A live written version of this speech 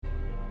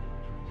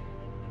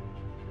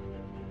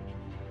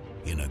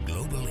In a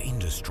global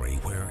industry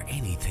where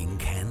anything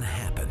can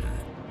happen,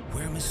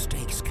 where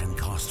mistakes can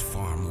cost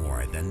far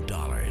more than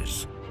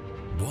dollars,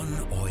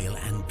 one oil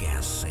and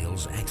gas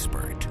sales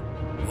expert,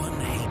 one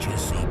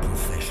HSE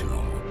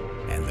professional,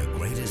 and the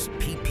greatest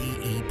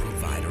PPE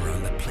provider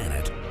on the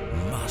planet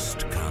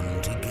must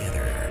come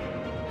together.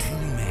 Two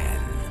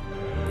men,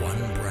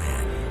 one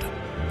brand,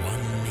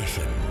 one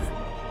mission.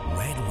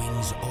 Red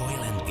Wings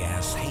Oil and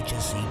Gas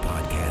HSE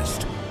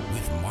Podcast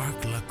with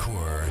Mark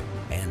LaCour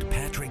and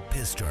Patrick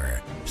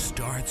Pister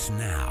starts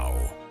now.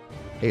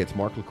 Hey, it's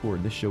Mark LaCour,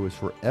 and this show is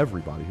for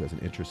everybody who has an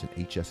interest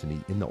in HS&E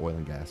in the oil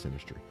and gas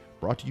industry.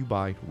 Brought to you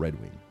by Red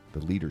Wing, the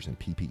leaders in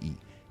PPE,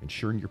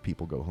 ensuring your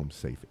people go home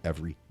safe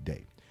every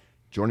day.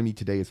 Joining me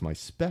today is my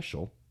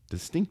special,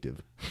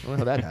 distinctive, I don't know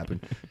how that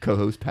happened,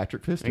 co-host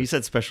Patrick Pister. You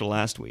said special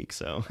last week,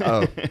 so.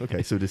 Oh,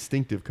 okay, so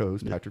distinctive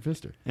co-host Patrick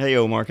Pister. Hey,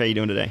 yo, Mark, how you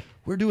doing today?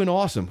 We're doing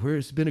awesome.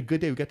 It's been a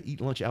good day. We got to eat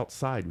lunch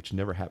outside, which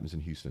never happens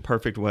in Houston.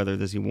 Perfect weather.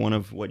 This is one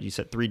of, what you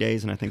said, 3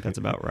 days, and I think that's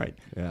about right.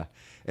 Yeah.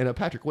 And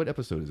Patrick, what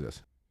episode is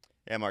this?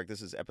 Yeah, Mark,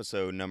 this is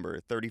episode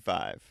number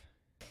 35.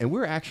 And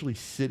we're actually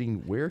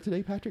sitting where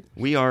today, Patrick?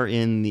 We are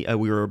in the,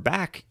 we were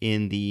back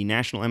in the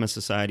National MS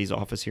Society's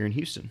office here in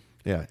Houston.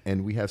 Yeah,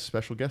 and we have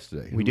special guests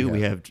today. We do.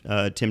 We have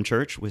Tim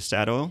Church with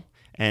Statoil.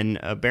 And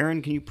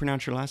Baron, can you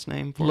pronounce your last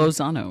name for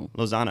Lozano. me?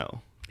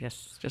 Lozano.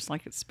 Yes, just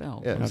like it's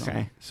spelled. Yeah,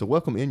 okay. So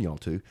welcome in, y'all,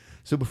 too.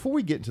 So before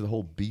we get into the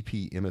whole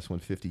BP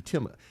MS150,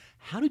 Tim,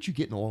 how did you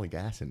get in the oil and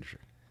gas industry?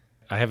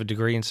 I have a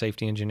degree in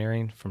safety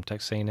engineering from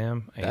Texas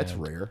A&M. That's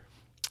rare.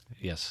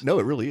 Yes. No,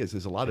 it really is.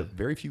 There's a lot of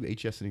very few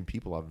HS&E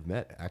people I've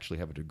met actually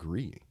have a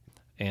degree.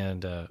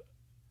 And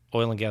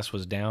oil and gas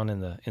was down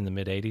in the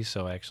mid '80s,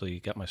 so I actually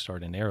got my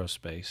start in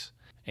aerospace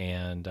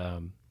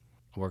and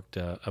worked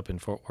up in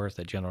Fort Worth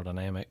at General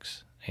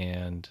Dynamics.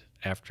 And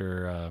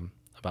after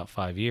about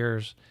 5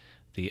 years,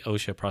 the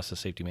OSHA process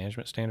safety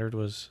management standard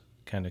was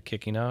kind of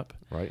kicking up.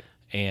 Right.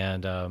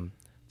 And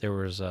there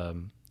was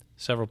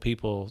several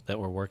people that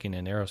were working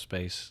in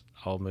aerospace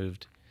all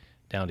moved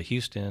down to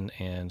Houston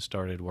and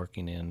started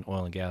working in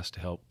oil and gas to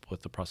help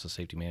with the process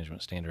safety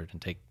management standard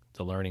and take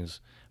the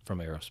learnings from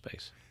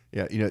aerospace.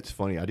 Yeah, it's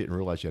funny. I didn't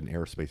realize you had an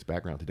aerospace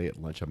background. Today at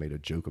lunch, I made a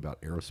joke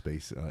about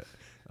aerospace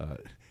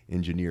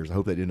engineers. I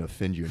hope that didn't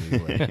offend you in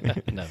any way.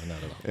 No, not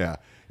at all. Yeah,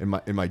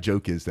 and my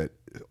joke is that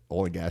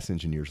oil and gas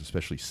engineers,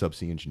 especially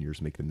subsea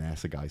engineers, make the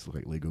NASA guys look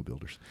like Lego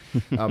builders.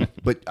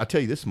 But I'll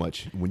tell you this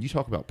much: when you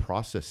talk about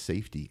process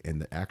safety and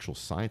the actual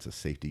science of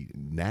safety,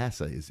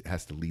 NASA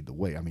has to lead the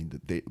way. I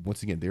mean, they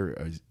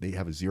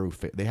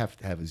have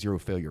to have a zero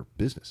failure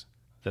business.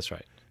 That's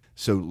right.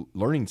 So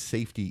learning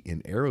safety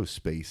in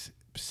aerospace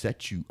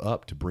sets you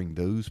up to bring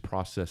those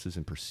processes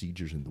and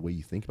procedures and the way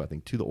you think about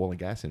things to the oil and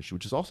gas industry,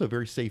 which is also a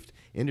very safe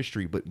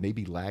industry, but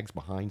maybe lags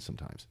behind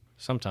sometimes.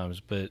 Sometimes,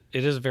 but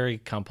it is a very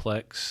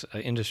complex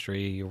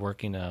industry. You're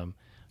working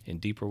in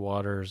deeper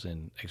waters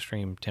and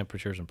extreme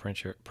temperatures and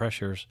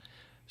pressures.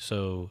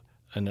 So,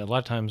 and a lot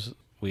of times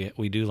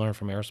we do learn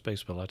from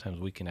aerospace, but a lot of times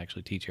we can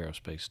actually teach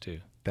aerospace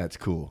too. That's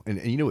cool.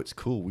 And you know what's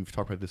cool? We've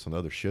talked about this on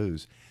other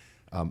shows.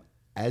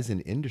 As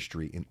an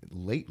industry, and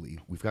lately,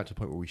 we've got to the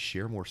point where we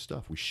share more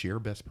stuff. We share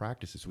best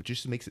practices, which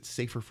just makes it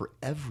safer for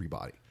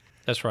everybody.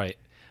 That's right.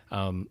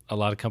 A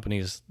lot of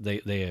companies,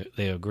 they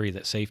agree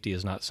that safety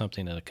is not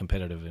something at a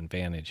competitive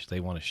advantage. They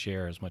want to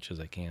share as much as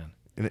they can.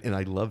 And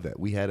I love that.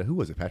 We had who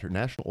was it, Patrick?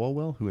 National Oil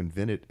Well, who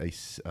invented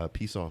a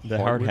piece of The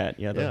hard hat,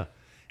 yeah.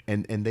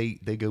 And they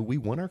go, we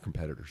want our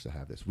competitors to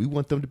have this. We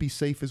want them to be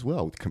safe as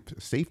well.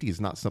 Safety is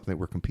not something that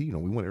we're competing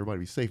on. We want everybody to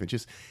be safe.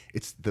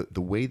 It's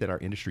the way that our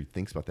industry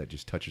thinks about that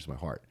just touches my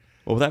heart.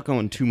 Well, without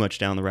going too much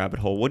down the rabbit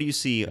hole, what do you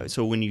see?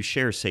 So when you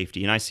share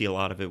safety, and I see a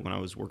lot of it when I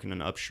was working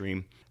in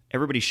upstream,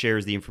 everybody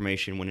shares the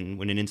information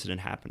when an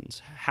incident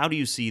happens. How do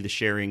you see the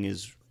sharing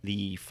is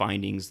the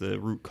findings, the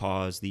root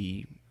cause,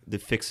 the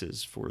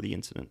fixes for the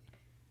incident?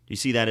 Do you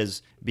see that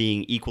as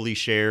being equally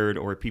shared,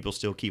 or people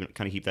still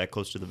keep that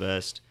close to the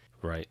vest?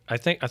 Right. I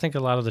think a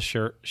lot of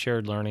the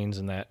shared learnings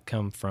and that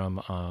come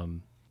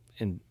from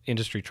in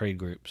industry trade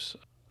groups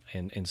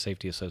and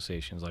safety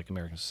associations like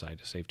American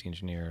Society of Safety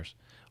Engineers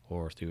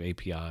or through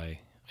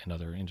API and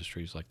other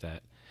industries like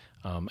that.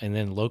 And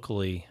then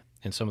locally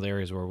in some of the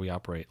areas where we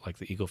operate, like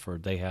the Eagle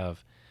Ford, they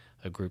have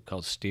a group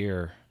called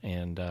STEER,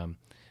 and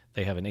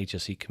they have an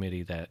HSE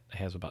committee that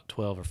has about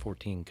 12 or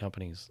 14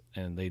 companies,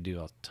 and they do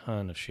a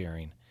ton of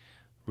sharing.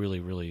 Really,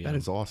 really that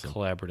is awesome.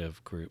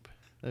 Collaborative group.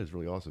 That is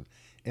really awesome.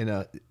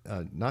 And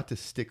not to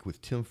stick with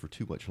Tim for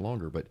too much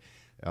longer, but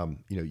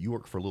you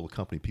work for a little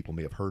company people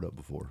may have heard of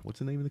before. What's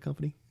the name of the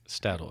company?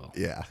 Statoil.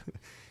 Yeah.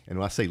 And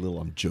when I say little,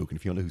 I'm joking.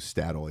 If you don't know who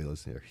Statoil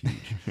is, they're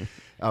huge.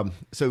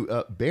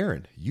 So,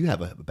 Baron, you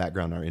have a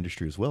background in our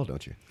industry as well,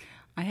 don't you?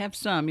 I have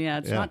some, yeah.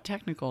 It's not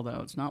technical,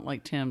 though. It's not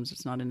like Tim's.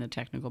 It's not in the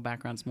technical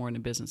background. It's more in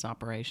the business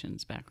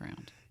operations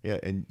background. Yeah,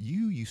 and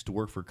you used to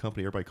work for a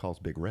company everybody calls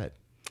Big Red.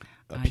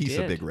 A I piece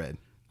did. of Big Red.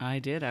 I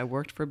did. I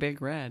worked for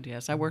Big Red.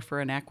 Yes, I worked for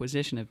an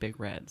acquisition of Big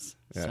Reds.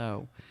 Yeah.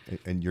 So,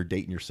 and you're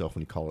dating yourself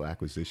when you call it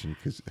acquisition,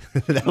 because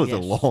that was a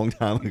long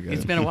time ago.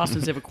 It's been a while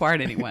since they've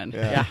acquired anyone.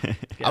 Yeah,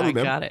 I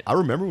got it. I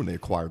remember when they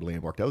acquired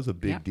Landmark. That was a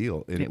big Yeah,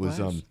 deal, and it was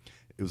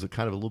a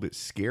kind of a little bit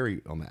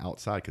scary on the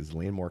outside, because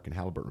Landmark and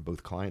Halliburton are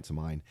both clients of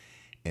mine.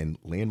 And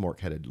Landmark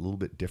had a little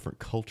bit different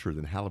culture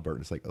than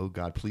Halliburton. It's like, oh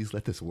God, please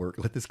let this work.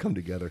 Let this come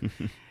together.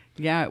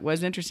 Yeah, it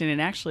was interesting.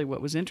 And actually what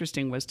was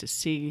interesting was to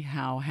see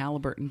how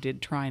Halliburton did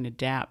try and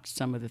adapt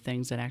some of the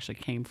things that actually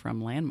came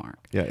from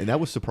Landmark. Yeah, and that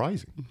was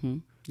surprising. Mm-hmm.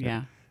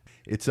 Yeah.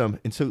 It's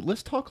and so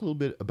let's talk a little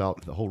bit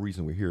about the whole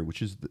reason we're here,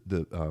 which is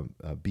the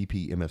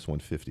BP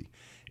MS150.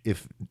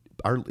 If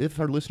our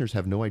listeners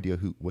have no idea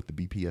what the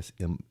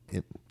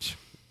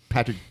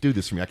Patrick, do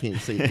this for me. I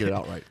can't say get it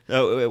out right.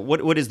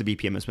 What is the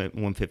BPMS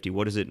 150?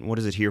 What is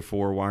it here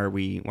for? Why are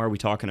we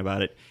talking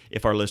about it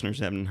if our listeners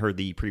haven't heard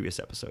the previous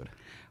episode?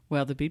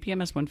 Well, the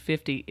BPMS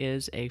 150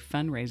 is a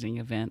fundraising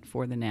event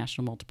for the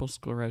National Multiple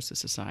Sclerosis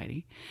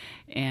Society,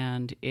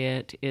 and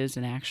it is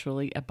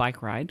actually a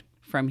bike ride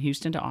from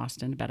Houston to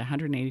Austin, about a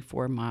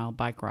 184-mile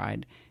bike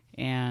ride.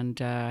 And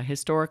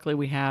historically,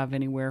 we have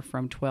anywhere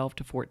from 12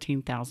 to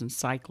 14,000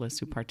 cyclists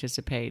who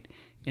participate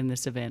in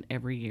this event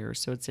every year.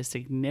 So it's a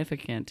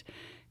significant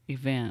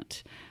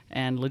event,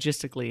 and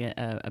logistically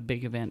a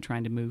big event,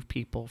 trying to move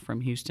people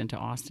from Houston to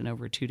Austin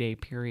over a 2-day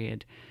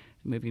period,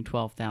 moving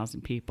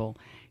 12,000 people.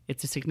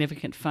 It's a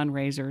significant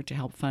fundraiser to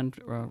help fund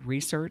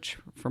research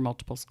for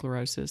multiple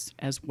sclerosis,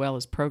 as well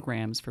as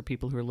programs for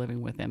people who are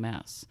living with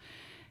MS.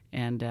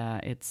 And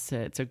it's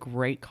a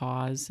great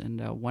cause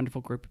and a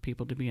wonderful group of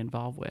people to be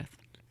involved with.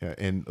 Yeah,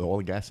 and the oil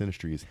and gas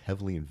industry is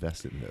heavily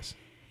invested in this.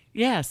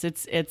 Yes,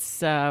 it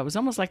was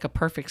almost like a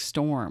perfect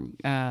storm.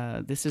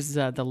 This is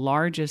the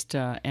largest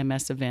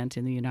MS event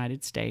in the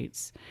United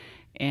States,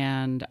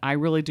 and I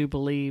really do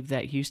believe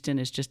that Houston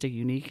is just a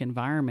unique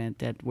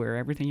environment where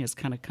everything has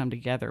kind of come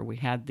together. We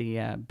had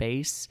the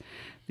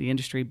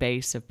industry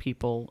base of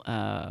people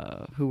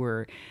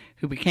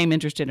who became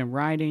interested in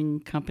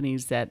riding,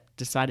 companies that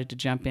decided to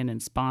jump in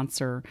and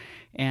sponsor.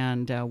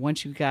 And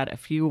once you've got a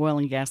few oil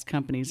and gas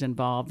companies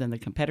involved, then the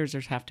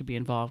competitors have to be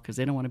involved because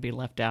they don't want to be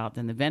left out.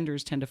 Then the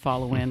vendors tend to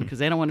follow in because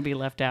they don't want to be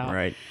left out.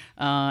 Right.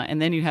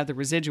 And then you have the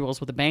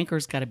residuals. Well, the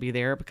bankers got to be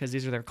there because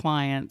these are their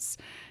clients.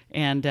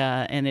 And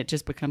it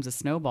just becomes a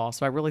snowball.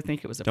 So I really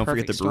think it was a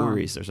perfect storm. Don't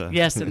forget the breweries.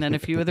 Yes, and then a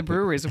few of the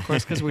breweries, of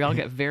course, because we all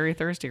get very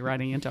thirsty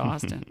riding into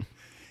Austin.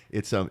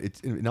 It's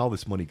and all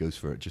this money goes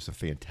for just a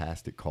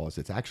fantastic cause.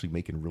 It's actually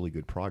making really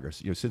good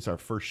progress. Since our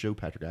first show,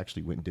 Patrick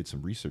actually went and did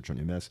some research on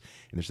MS,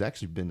 and there's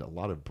actually been a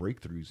lot of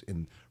breakthroughs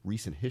in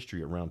recent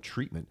history around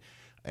treatment.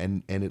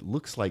 And it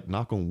looks like,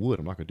 knock on wood,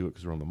 I'm not going to do it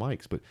because we're on the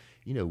mics, but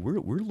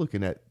we're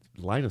looking at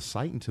line of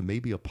sight into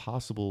maybe a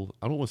possible,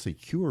 I don't want to say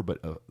cure, but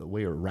a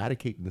way of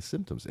eradicating the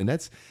symptoms. And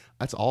that's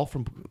all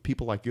from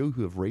people like you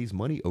who have raised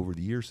money over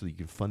the years so that you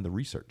can fund the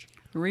research.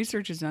 The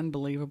research is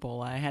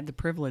unbelievable. I had the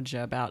privilege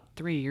about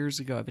 3 years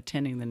ago of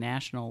attending the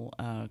national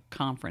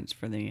conference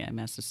for the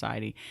MS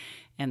Society,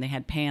 and they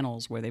had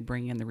panels where they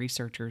bring in the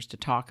researchers to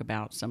talk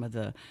about some of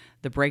the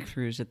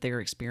breakthroughs that they're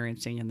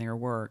experiencing in their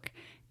work.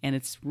 And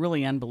it's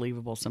really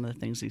unbelievable, some of the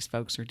things these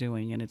folks are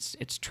doing, and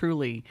it's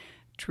truly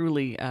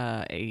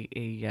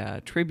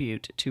a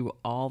tribute to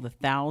all the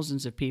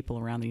thousands of people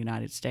around the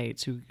United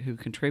States who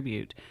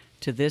contribute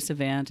to this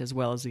event, as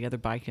well as the other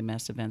bike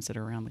MS events that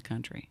are around the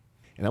country.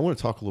 And I want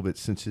to talk a little bit,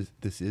 since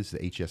this is the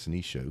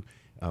HSE show,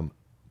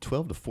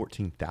 12 to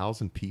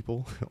 14,000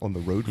 people on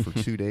the road for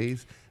 2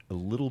 days, a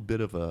little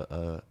bit of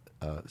a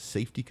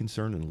safety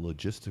concern and a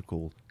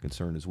logistical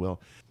concern as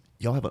well.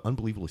 Y'all have an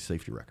unbelievable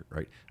safety record,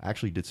 right? I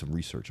actually did some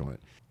research on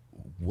it.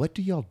 What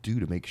do y'all do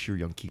to make sure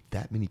y'all keep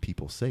that many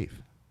people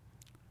safe?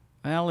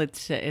 Well, it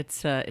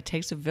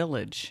takes a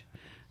village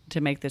to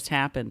make this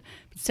happen.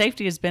 But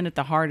safety has been at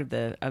the heart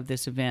of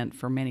this event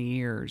for many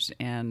years,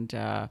 and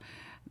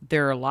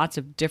there are lots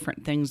of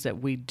different things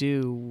that we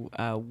do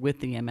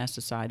with the MS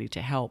Society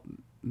to help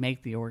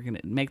make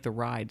the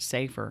ride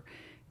safer.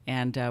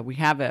 And we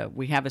have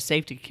a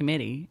safety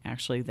committee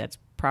actually that's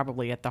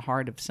probably at the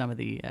heart of some of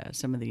the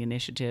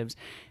initiatives,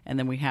 and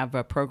then we have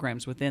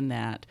programs within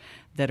that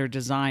are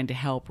designed to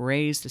help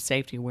raise the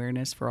safety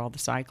awareness for all the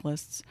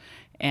cyclists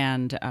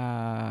and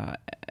kind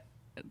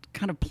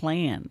of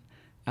plan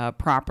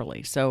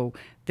properly. So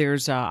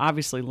there's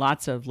obviously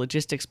lots of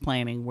logistics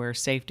planning where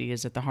safety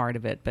is at the heart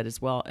of it, but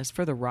as well as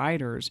for the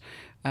riders,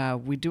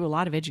 we do a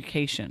lot of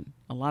education,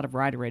 a lot of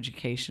rider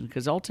education,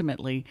 because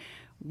ultimately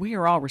we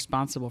are all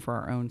responsible for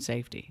our own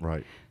safety.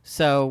 Right.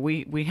 So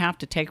we have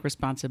to take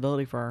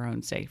responsibility for our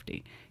own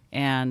safety.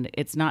 And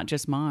it's not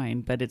just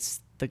mine, but it's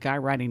the guy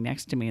riding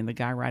next to me and the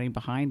guy riding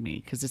behind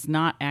me, because it's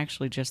not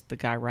actually just the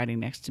guy riding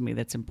next to me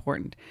that's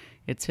important.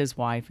 It's his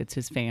wife, it's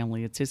his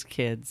family, it's his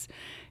kids.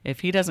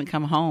 If he doesn't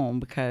come home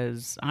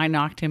because I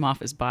knocked him off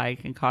his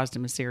bike and caused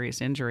him a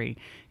serious injury,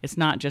 it's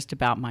not just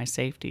about my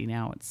safety.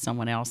 Now it's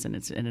someone else, and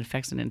it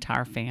affects an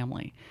entire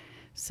family.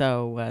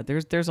 So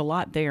there's a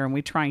lot there, and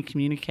we try and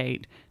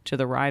communicate to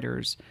the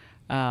riders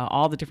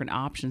all the different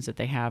options that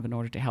they have in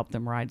order to help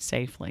them ride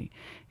safely.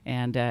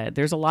 And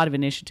there's a lot of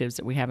initiatives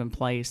that we have in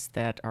place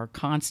that are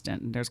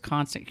constant, and there's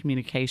constant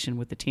communication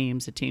with the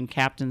teams. The team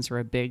captains are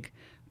a big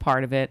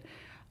part of it.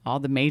 All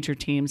the major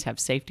teams have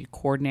safety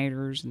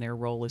coordinators, and their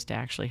role is to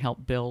actually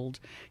help build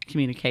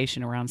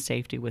communication around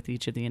safety with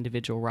each of the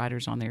individual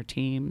riders on their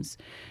teams.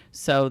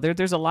 So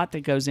there's a lot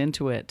that goes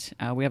into it.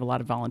 We have a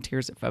lot of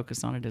volunteers that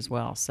focus on it as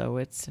well. So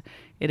it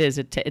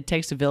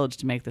takes a village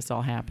to make this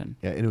all happen.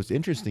 Yeah, and it was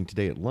interesting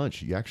today at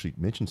lunch. You actually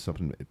mentioned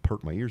something that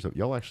perked my ears up.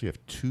 Y'all actually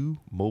have 2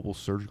 mobile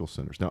surgical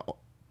centers. Now,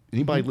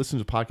 anybody listening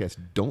to the podcast,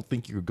 don't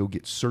think you could go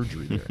get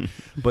surgery there.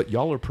 But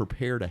y'all are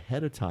prepared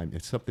ahead of time.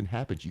 If something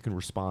happens, you can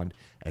respond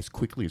as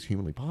quickly as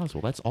humanly possible.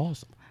 That's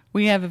awesome.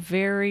 We have a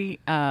very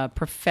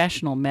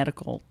professional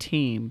medical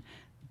team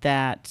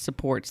that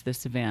supports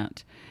this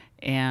event.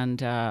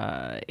 And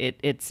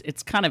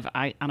it's kind of,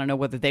 I don't know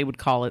whether they would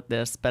call it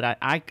this, but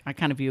I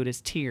kind of view it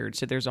as tiered.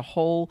 So there's a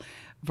whole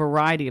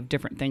variety of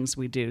different things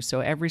we do.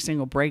 So every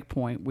single break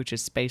point, which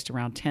is spaced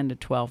around 10 to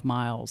 12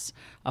 miles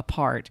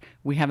apart,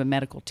 we have a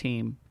medical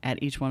team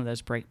at each one of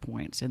those break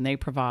points. And they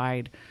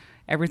provide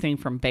everything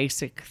from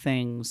basic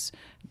things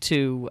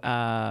to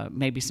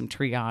maybe some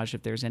triage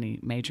if there's any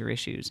major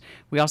issues.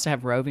 We also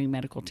have roving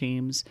medical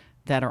teams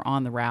that are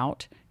on the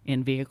route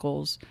in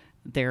vehicles.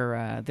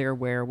 They're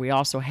where we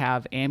also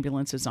have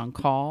ambulances on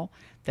call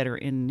that are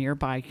in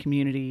nearby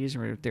communities,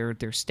 or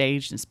they're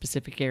staged in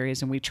specific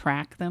areas, and we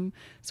track them.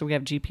 So we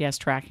have GPS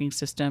tracking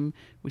system.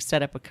 We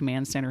set up a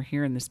command center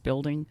here in this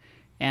building,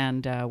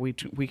 and we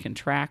can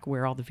track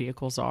where all the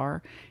vehicles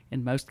are.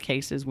 In most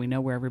cases, we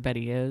know where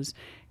everybody is.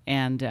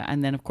 And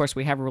then, of course,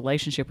 we have a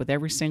relationship with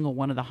every single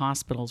one of the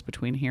hospitals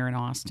between here and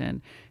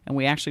Austin. And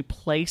we actually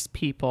place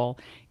people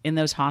in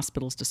those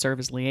hospitals to serve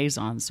as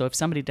liaisons. So if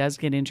somebody does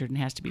get injured and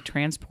has to be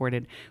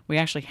transported, we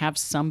actually have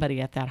somebody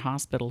at that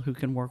hospital who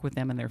can work with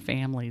them and their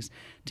families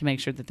to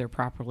make sure that they're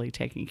properly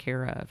taken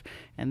care of.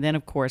 And then,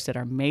 of course, at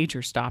our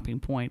major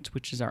stopping points,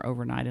 which is our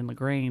overnight in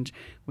LaGrange,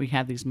 we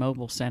have these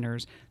mobile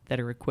centers that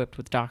are equipped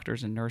with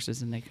doctors and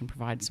nurses, and they can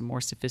provide some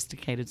more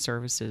sophisticated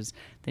services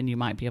than you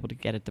might be able to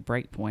get at the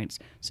break points.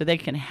 So they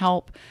can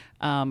help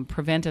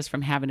prevent us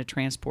from having to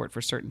transport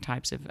for certain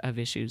types of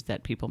issues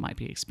that people might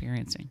be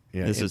experiencing.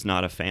 Yeah, this is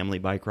not a family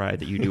bike ride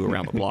that you do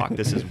around the block.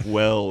 This is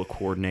well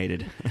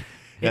coordinated.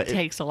 It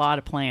takes a lot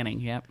of planning,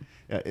 yep.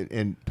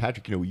 And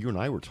Patrick, you and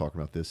I were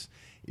talking about this.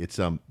 It's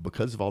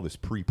because of all this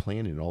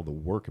pre-planning and all the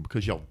work, and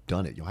because y'all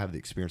done it, y'all have the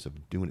experience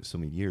of doing it so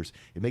many years,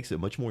 it makes it a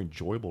much more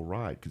enjoyable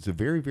ride, because a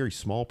very, very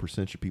small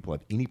percentage of people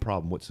have any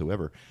problem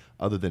whatsoever,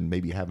 other than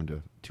maybe having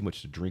too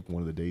much to drink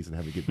one of the days and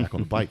having to get back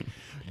on the bike.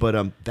 But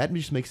that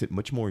just makes it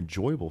much more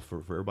enjoyable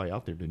for everybody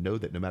out there to know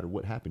that no matter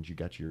what happens, you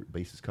got your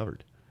bases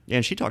covered. Yeah,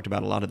 and she talked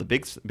about a lot of the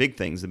big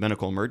things, the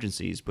medical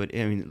emergencies, but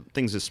I mean,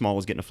 things as small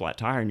as getting a flat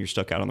tire and you're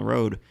stuck out on the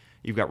road.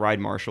 You've got ride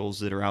marshals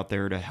that are out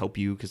there to help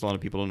you, because a lot of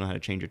people don't know how to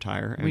change a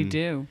tire. We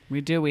do.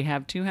 We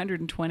have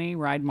 220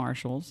 ride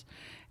marshals.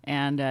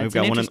 And we've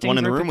got one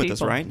in the room with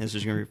us, right? This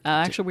is gonna be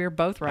actually, we are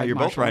both ride marshals. You're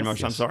both ride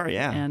marshals. I'm sorry,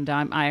 yeah. And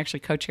I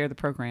actually co-chair the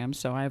program,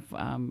 so I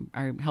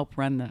help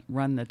run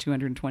the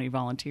 220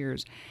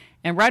 volunteers.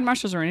 And ride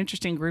marshals are an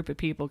interesting group of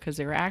people because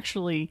they're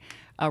actually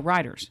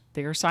riders.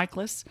 They are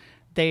cyclists.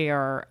 They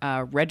are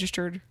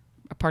registered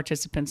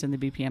participants in the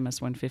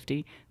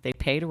MS150. They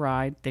pay to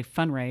ride. They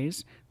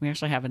fundraise. We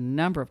actually have a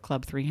number of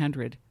Club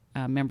 300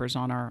 members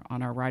on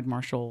our ride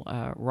marshal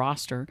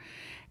roster,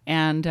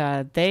 and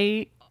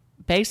they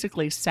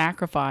basically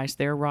sacrifice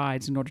their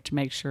rides in order to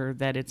make sure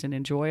that it's an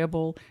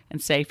enjoyable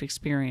and safe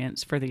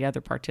experience for the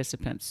other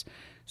participants.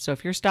 So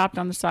if you're stopped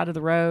on the side of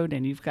the road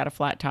and you've got a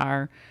flat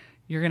tire,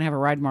 you're going to have a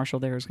ride marshal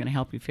there who's going to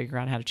help you figure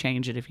out how to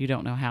change it. If you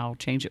don't know how,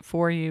 change it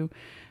for you.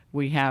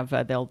 We have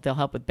they'll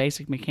help with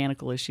basic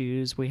mechanical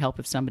issues. We help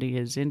if somebody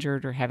is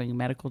injured or having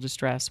medical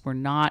distress. We're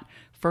not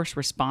first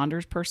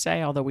responders per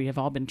se, although we have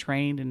all been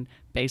trained in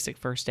basic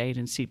first aid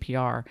and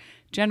CPR.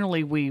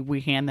 Generally, we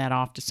hand that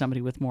off to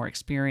somebody with more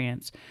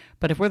experience.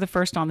 But if we're the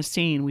first on the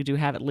scene, we do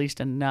have at least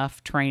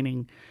enough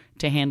training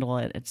to handle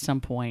it at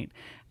some point.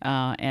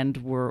 And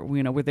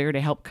we're there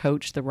to help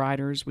coach the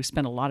riders. We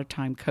spend a lot of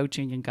time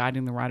coaching and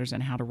guiding the riders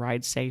on how to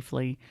ride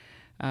safely.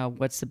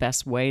 What's the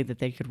best way that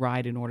they could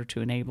ride in order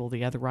to enable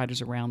the other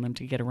riders around them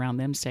to get around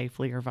them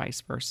safely, or vice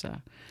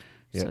versa.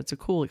 Yeah. So it's a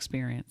cool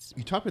experience.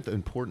 You talk about the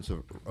importance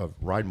of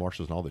ride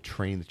marshals and all the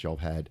training that y'all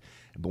have had.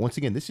 But once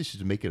again, this is just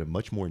to make it a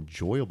much more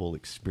enjoyable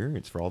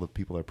experience for all the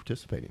people that are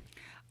participating.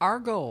 Our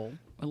goal,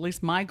 at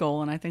least my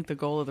goal, and I think the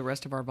goal of the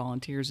rest of our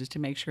volunteers, is to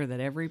make sure that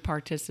every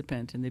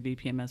participant in the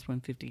BPMS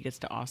 150 gets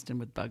to Austin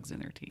with bugs in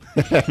their teeth.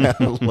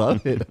 I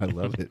love it. I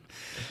love it.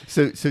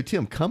 So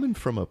Tim, coming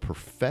from a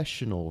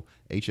professional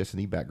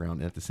HSE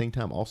background and at the same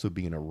time also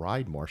being a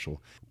ride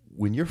marshal,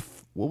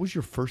 what was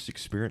your first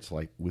experience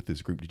like with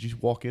this group? Did you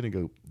walk in and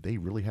go, they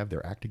really have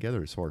their act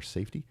together as far as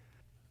safety?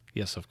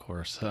 Yes, of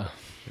course.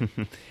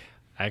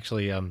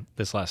 Actually,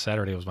 this last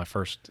Saturday was my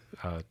first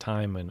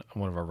time in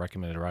one of our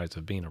recommended rides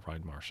of being a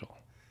ride marshal.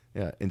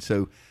 Yeah, and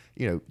so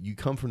you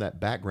come from that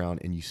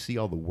background and you see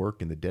all the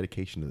work and the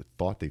dedication and the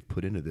thought they've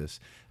put into this.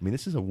 I mean,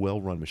 this is a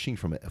well-run machine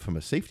from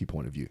a safety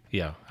point of view.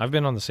 Yeah, I've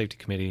been on the safety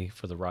committee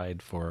for the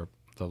ride for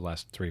the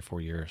last 3 or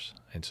 4 years,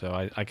 and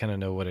so I kind of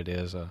know what it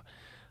is,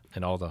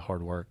 and all the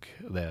hard work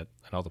and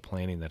all the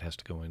planning that has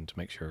to go in to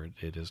make sure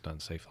it is done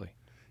safely.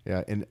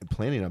 Yeah, and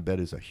planning, I bet,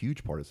 is a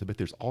huge part of it. I bet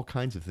there's all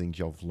kinds of things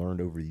y'all have learned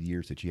over the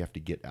years that you have to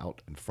get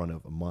out in front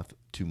of a month,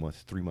 2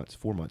 months, 3 months,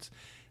 4 months,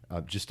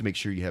 just to make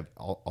sure you have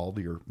all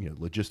your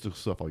logistical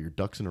stuff, all your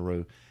ducks in a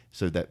row.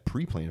 So that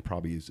pre-plan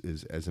probably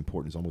is as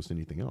important as almost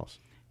anything else.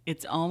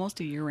 It's almost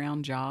a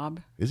year-round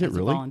job. Is it as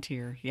really? A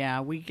volunteer.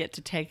 Yeah, we get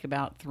to take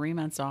about 3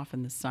 months off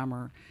in the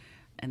summer,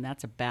 and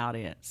that's about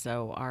it.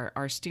 So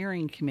our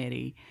steering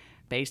committee,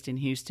 based in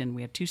Houston,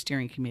 we have 2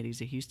 steering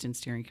committees, a Houston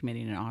steering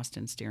committee and an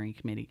Austin steering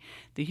committee.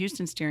 The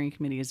Houston steering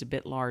committee is a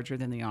bit larger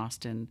than the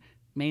Austin,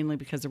 mainly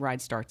because the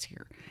ride starts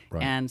here.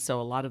 Right. And so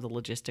a lot of the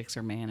logistics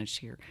are managed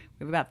here.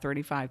 We have about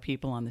 35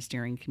 people on the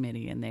steering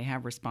committee, and they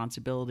have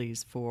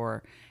responsibilities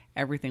for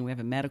everything. We have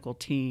a medical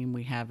team.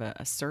 We have a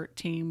CERT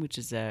team, which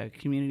is a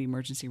community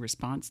emergency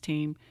response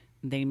team.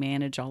 They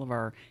manage all of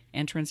our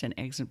entrance and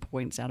exit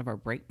points out of our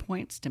break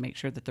points to make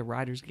sure that the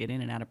riders get in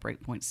and out of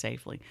break points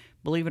safely.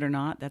 Believe it or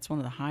not, that's one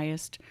of the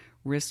highest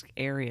risk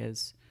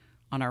areas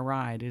on our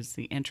ride is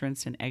the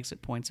entrance and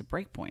exit points of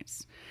break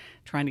points.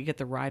 Trying to get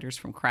the riders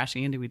from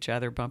crashing into each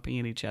other, bumping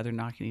into each other,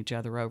 knocking each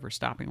other over,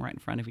 stopping right in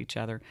front of each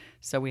other.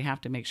 So we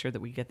have to make sure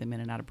that we get them in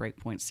and out of break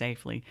points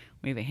safely.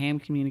 We have a ham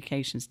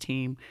communications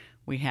team.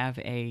 We have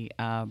a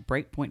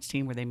break points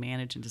team where they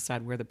manage and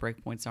decide where the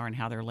break points are and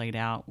how they're laid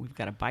out. We've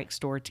got a bike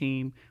store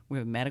team. We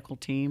have a medical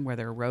team where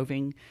they're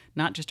roving,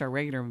 not just our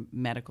regular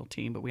medical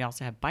team, but we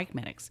also have bike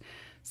medics.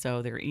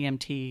 So they're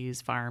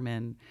EMTs,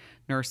 firemen,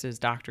 nurses,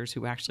 doctors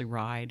who actually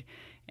ride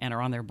and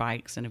are on their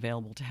bikes and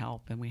available to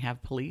help. And we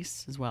have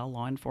police as well,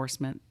 law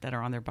enforcement that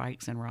are on their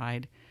bikes and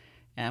ride.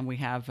 And we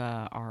have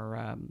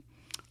our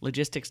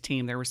logistics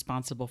team. They're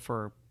responsible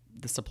for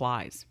the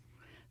supplies.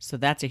 So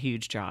that's a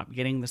huge job,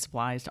 getting the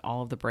supplies to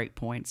all of the break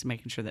points,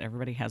 making sure that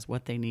everybody has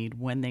what they need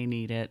when they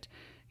need it.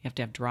 You have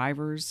to have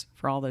drivers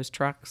for all those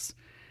trucks.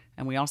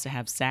 And we also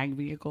have SAG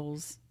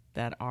vehicles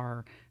that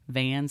are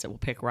vans that will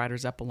pick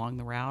riders up along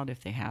the route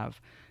if they have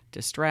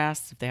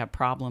distress, if they have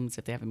problems,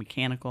 if they have a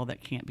mechanical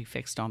that can't be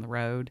fixed on the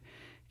road.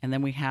 And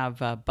then we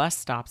have bus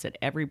stops at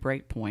every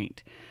break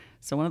point.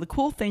 So one of the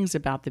cool things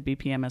about the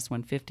BP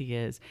MS150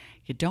 is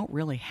you don't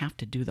really have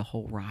to do the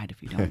whole ride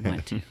if you don't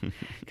want to,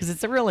 because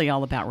it's really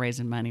all about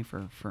raising money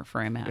for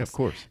MS. Yeah, of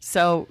course.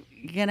 So,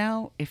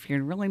 if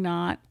you're really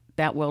not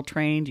that well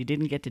trained, you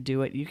didn't get to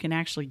do it, you can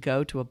actually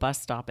go to a bus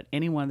stop at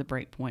any one of the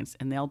break points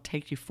and they'll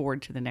take you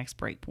forward to the next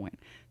break point.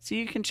 So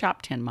you can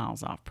chop 10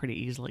 miles off pretty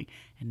easily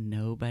and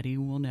nobody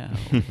will know.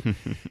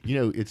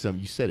 It's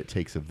you said it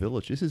takes a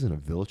village. This isn't a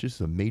village. This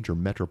is a major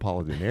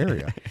metropolitan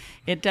area.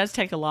 It does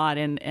take a lot,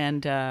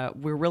 and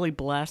we're really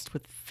blessed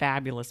with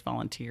fabulous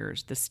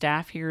volunteers. The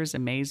staff here is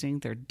amazing.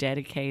 They're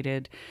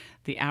dedicated.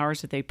 The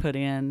hours that they put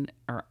in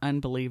are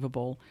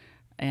unbelievable.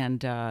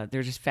 And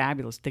they're just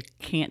fabulous. They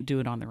can't do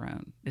it on their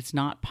own. It's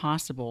not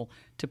possible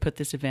to put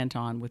this event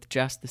on with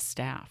just the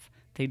staff.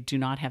 They do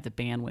not have the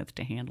bandwidth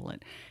to handle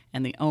it.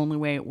 And the only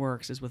way it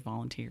works is with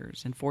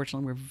volunteers. And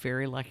fortunately, we're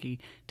very lucky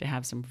to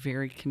have some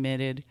very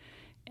committed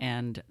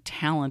and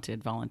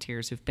talented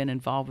volunteers who've been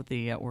involved with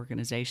the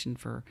organization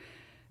for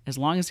as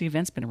long as the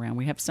event's been around.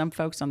 We have some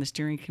folks on the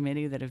steering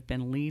committee that have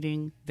been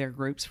leading their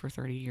groups for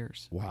 30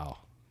 years. Wow.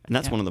 And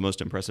that's one of the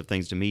most impressive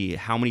things to me,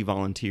 how many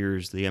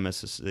volunteers the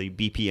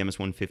BP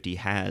MS150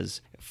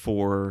 has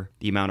for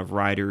the amount of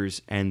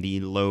riders and the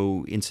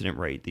low incident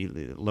rate, the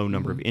low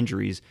number of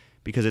injuries,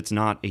 because it's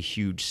not a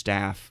huge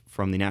staff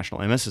from the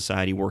National MS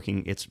Society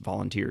working. It's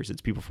volunteers.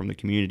 It's people from the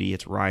community.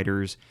 It's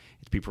riders.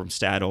 It's people from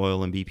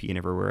Statoil and BP and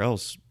everywhere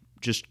else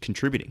just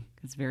contributing.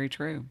 It's very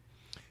true.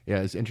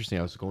 Yeah, it's interesting.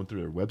 I was going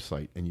through their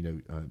website,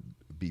 and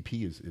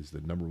BP is the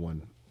number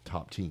one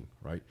top team,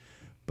 right?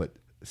 But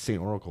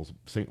St.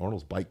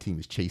 Arnold's bike team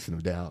is chasing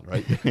them down,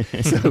 right?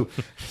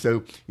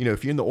 so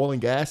if you're in the oil and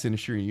gas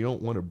industry and you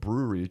don't want a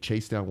brewery to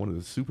chase down one of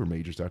the super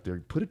majors out there,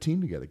 put a team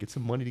together, get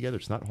some money together.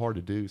 It's not hard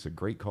to do. It's a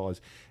great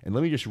cause. And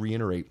let me just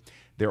reiterate,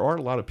 there are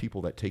a lot of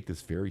people that take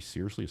this very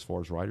seriously as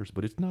far as riders,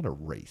 but it's not a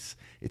race.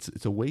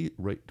 It's a way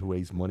to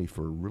raise money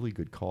for a really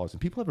good cause,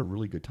 and people have a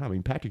really good time. I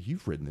mean, Patrick,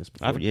 you've ridden this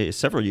before.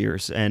 Several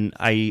years, and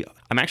I'm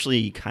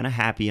actually kind of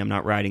happy I'm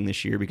not riding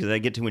this year because I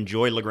get to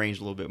enjoy LaGrange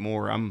a little bit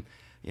more. I'm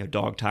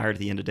dog tired at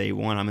the end of day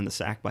one. I'm in the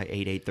sack by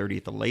 8:30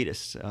 at the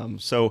latest.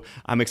 So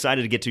I'm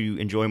excited to get to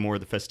enjoy more of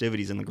the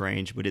festivities in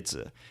LaGrange, but it's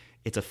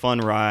a fun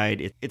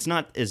ride. It's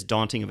not as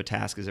daunting of a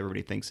task as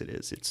everybody thinks it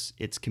is.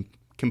 It's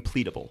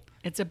completable.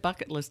 It's a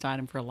bucket list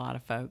item for a lot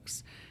of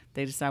folks.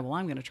 They decide, well,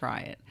 I'm going to try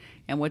it.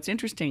 And what's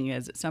interesting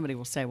is that somebody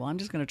will say, well, I'm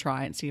just going to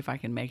try it and see if I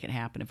can make it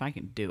happen, if I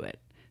can do it.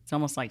 It's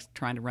almost like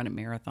trying to run a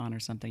marathon or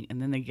something,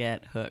 and then they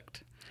get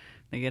hooked.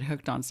 They get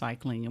hooked on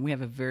cycling, and we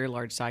have a very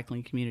large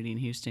cycling community in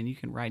Houston. You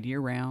can ride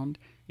year-round,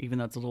 even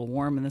though it's a little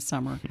warm in the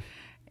summer.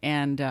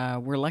 And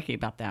we're lucky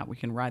about that. We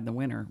can ride in the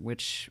winter,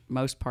 which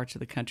most parts of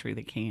the country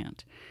they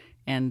can't.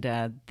 And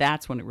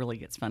that's when it really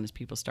gets fun, as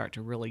people start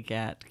to really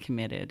get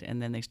committed,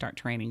 and then they start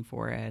training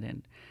for it,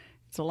 and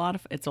it's a lot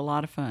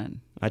of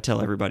fun. I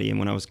tell everybody, and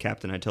when I was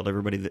captain, I told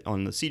everybody that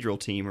on the Seadrill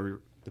team,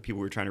 or the people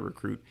we were trying to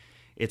recruit,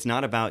 it's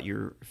not about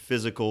your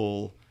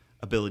physical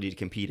ability to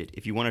compete it.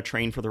 If you want to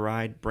train for the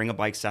ride, bring a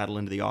bike saddle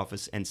into the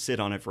office and sit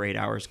on it for 8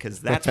 hours, because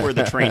that's where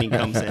the training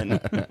comes in.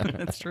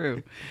 That's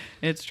true.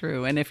 It's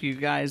true. And if you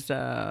guys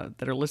that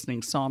are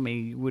listening saw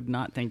me, you would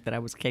not think that I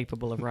was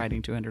capable of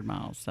riding 200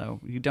 miles. So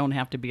you don't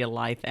have to be a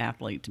lithe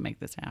athlete to make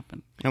this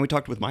happen. And we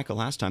talked with Michael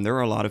last time. There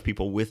are a lot of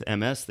people with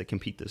MS that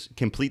complete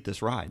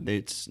this ride.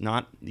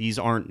 These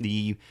aren't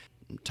the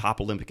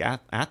top Olympic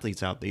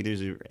athletes out there.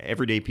 These are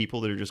everyday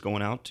people that are just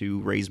going out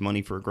to raise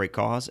money for a great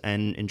cause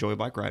and enjoy a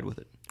bike ride with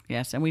it.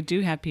 Yes, and we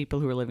do have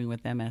people who are living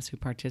with MS who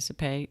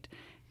participate,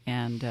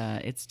 and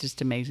it's just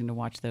amazing to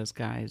watch those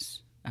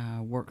guys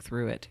work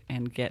through it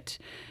and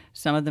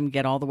some of them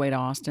get all the way to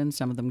Austin,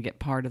 some of them get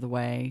part of the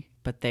way,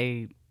 but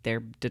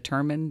they're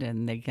determined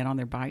and they get on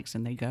their bikes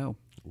and they go.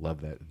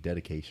 Love that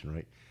dedication,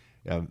 right?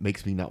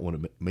 Makes me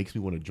want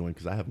to join,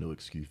 because I have no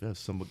excuse.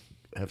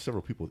 I have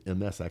several people with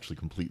MS actually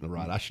completing the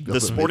ride. I should go.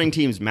 The sporting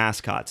team's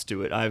mascots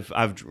do it.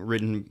 I've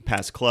ridden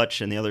past Clutch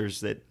and the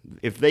others that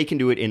if they can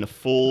do it in a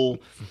full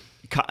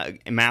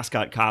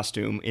mascot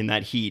costume in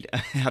that heat,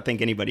 I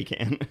think anybody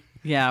can.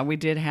 Yeah, we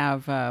did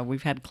have.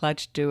 We've had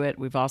Clutch do it.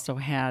 We've also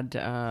had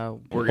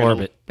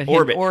Orbit. But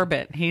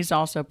Orbit. He's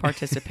also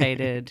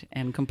participated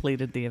and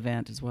completed the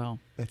event as well.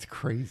 That's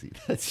crazy.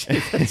 That's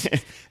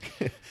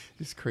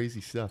just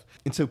crazy stuff.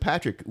 And so,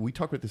 Patrick, we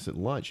talked about this at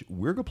lunch.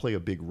 We're going to play a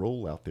big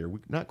role out there. We're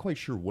not quite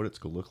sure what it's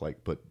going to look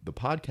like, but the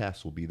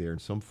podcast will be there in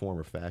some form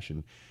or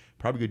fashion.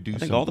 Probably going to do. I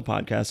think all the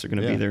podcasts are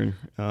going to be there.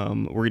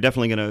 We're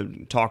definitely going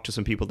to talk to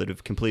some people that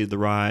have completed the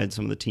ride,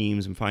 some of the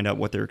teams, and find out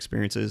what their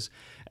experience is.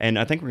 And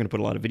I think we're going to put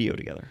a lot of video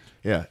together.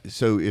 Yeah.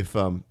 So if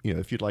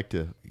if you'd like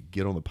to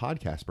get on the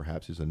podcast,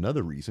 perhaps is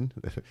another reason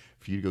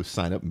for you to go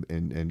sign up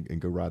and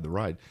go ride the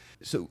ride.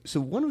 So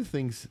one of the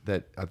things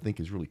that I think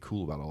is really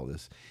cool about all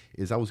this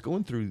is I was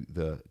going through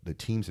the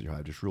teams that you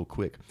have just real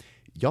quick.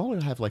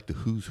 Y'all have like the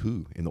who's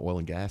who in the oil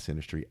and gas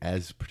industry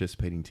as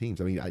participating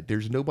teams. I mean,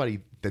 there's nobody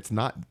that's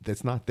not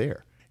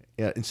there.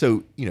 And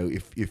so,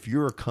 if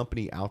you're a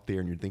company out there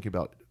and you're thinking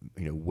about,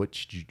 what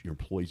should your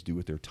employees do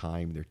with their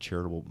time, their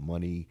charitable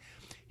money,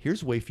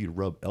 here's a way for you to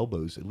rub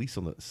elbows, at least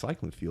on the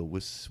cycling field,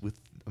 with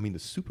the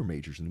super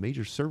majors and the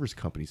major service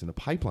companies and the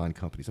pipeline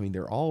companies. I mean,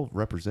 they're all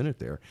represented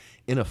there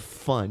in a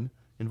fun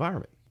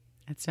environment.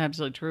 It's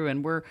absolutely true,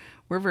 and we're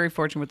very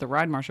fortunate with the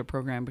Ride Marshal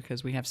program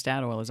because we have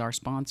Statoil as our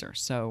sponsor.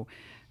 So,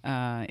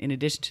 in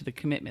addition to the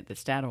commitment that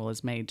Statoil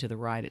has made to the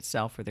ride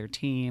itself for their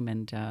team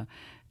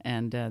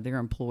and their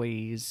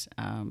employees,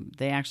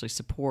 they actually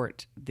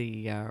support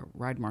the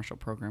Ride Marshal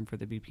program for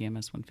the BP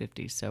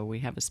MS150. So we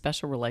have a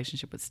special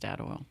relationship with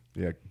Statoil.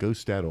 Yeah, go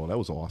Statoil. That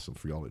was awesome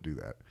for y'all to do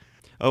that.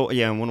 Oh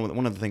yeah, and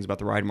one of the things about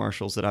the Ride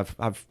Marshals that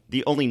I've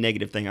the only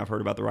negative thing I've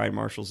heard about the Ride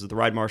Marshals is the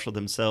Ride Marshal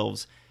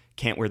themselves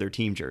can't wear their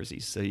team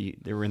jerseys. So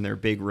they were in their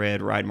big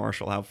red Ride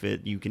Marshal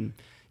outfit. You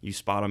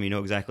spot them, you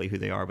know exactly who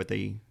they are, but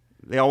they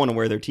all want to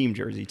wear their team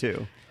jersey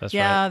too. That's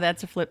yeah, right.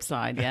 That's a flip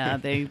side. Yeah,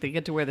 they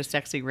get to wear the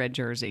sexy red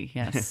jersey.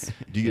 Yes.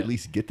 Do you at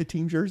least get the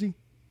team jersey?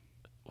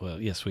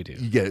 Well, yes, we do.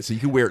 You get it, so you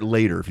can wear it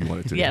later if you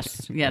wanted to.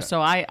 Yes. Yeah. So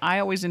I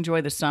always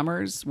enjoy the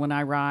summers when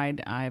I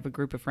ride. I have a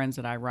group of friends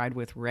that I ride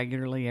with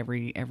regularly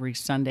every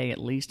Sunday, at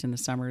least in the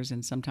summers,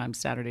 and sometimes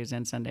Saturdays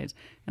and Sundays.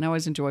 And I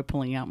always enjoy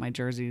pulling out my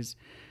jerseys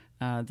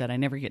that I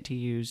never get to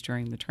use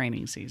during the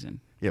training season.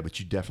 Yeah, but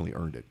you definitely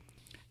earned it.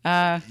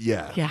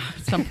 Yeah,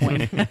 at some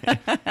point.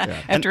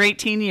 After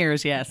 18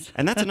 years, yes.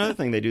 And that's another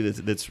thing they do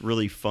that's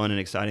really fun and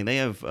exciting. They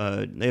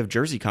have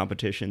jersey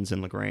competitions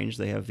in LaGrange.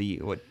 They have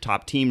the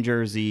top team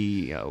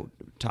jersey,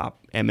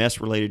 top MS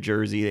related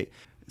jersey.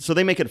 So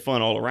they make it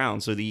fun all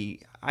around. So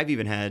I've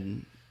even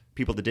had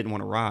people that didn't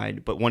want to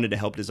ride but wanted to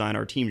help design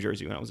our team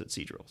jersey when I was at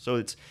Seadrill. So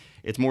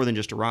it's more than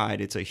just a ride.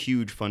 It's a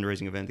huge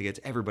fundraising event that gets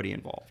everybody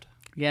involved.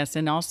 Yes,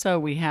 and also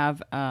we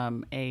have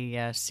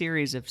a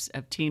series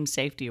of team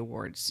safety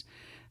awards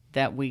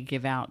that we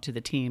give out to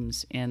the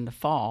teams in the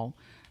fall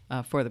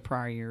for the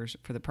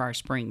prior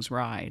spring's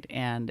ride,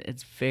 and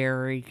it's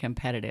very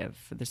competitive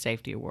for the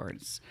safety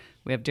awards.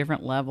 We have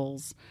different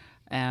levels,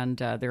 and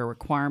there are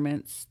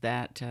requirements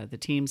that the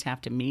teams have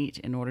to meet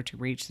in order to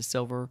reach the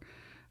silver,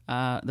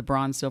 the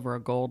bronze, silver, or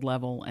gold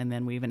level, and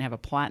then we even have a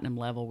platinum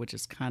level, which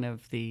is kind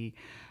of the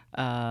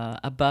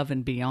above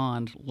and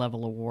beyond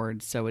level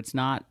award. So it's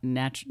not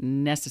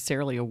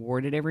necessarily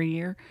awarded every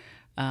year,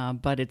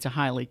 but it's a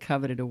highly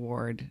coveted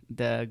award.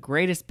 The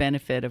greatest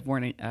benefit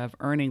of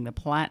earning the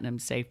Platinum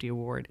Safety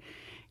Award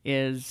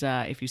is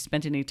if you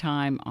spent any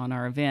time on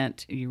our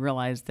event, you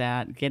realize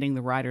that getting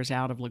the riders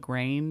out of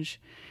LaGrange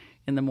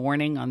in the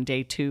morning on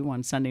day 2,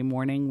 on Sunday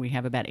morning, we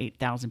have about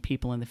 8,000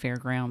 people in the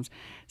fairgrounds.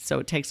 So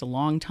it takes a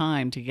long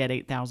time to get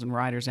 8,000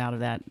 riders out of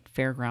that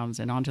fairgrounds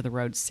and onto the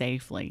road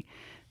safely.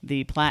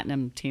 The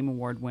Platinum Team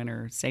Award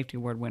winner, Safety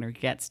Award winner,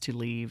 gets to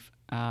leave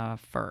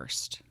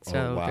first.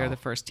 So wow. they're the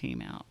first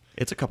team out.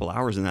 It's a couple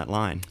hours in that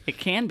line. It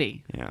can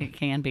be. Yeah. It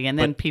can be. And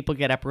then people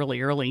get up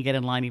really early and get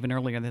in line even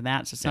earlier than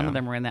that. So some of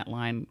them are in that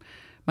line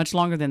much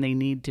longer than they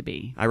need to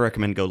be. I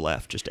recommend go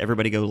left. Just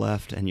everybody go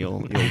left, and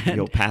you'll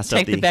pass up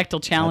Take the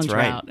Bechtel Challenge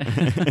route.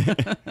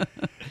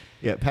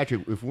 Yeah,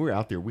 Patrick, if we're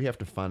out there, we have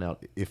to find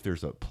out if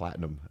there's a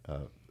platinum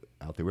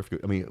out there. We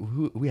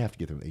have to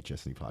get them an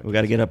HSE podcast. We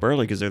got to get up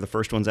early because they're the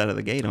first ones out of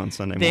the gate on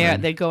Sunday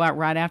morning. They go out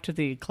right after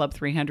the Club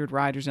 300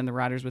 riders and the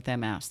riders with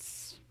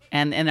MS.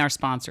 And our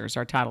sponsors,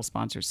 our title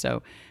sponsors.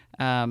 So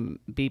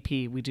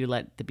BP, we do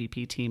let the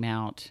BP team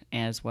out,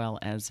 as well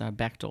as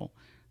Bechtel.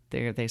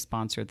 They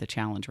sponsor the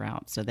challenge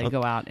route. So they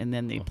go out, and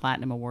then the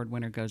Platinum Award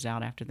winner goes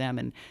out after them.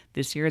 And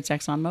this year it's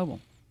ExxonMobil.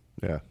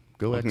 Yeah.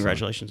 Go Exxon.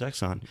 Congratulations,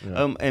 Exxon.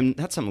 Yeah. And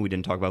that's something we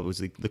didn't talk about was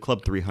the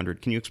Club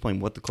 300. Can you explain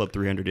what the Club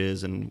 300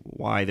 is and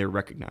why they're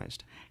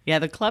recognized? Yeah,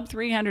 the Club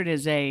 300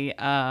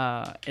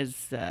 are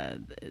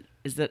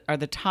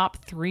the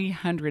top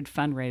 300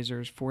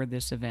 fundraisers for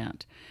this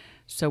event.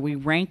 So we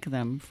rank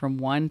them from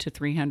 1 to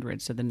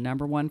 300. So the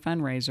number one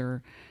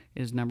fundraiser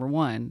is number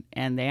one,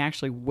 and they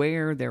actually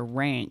wear their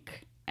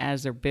rank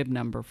as their bib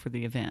number for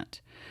the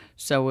event.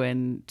 So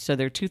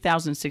their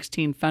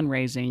 2016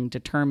 fundraising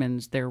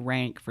determines their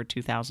rank for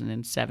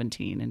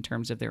 2017 in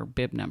terms of their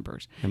bib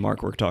numbers. And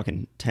Mark, we're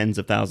talking tens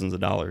of thousands of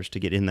dollars to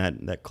get in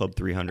that Club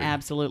 300.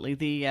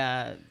 Absolutely.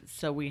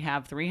 So we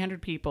have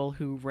 300 people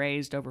who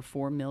raised over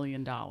 $4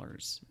 million.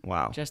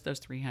 Wow. Just those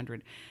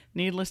 300.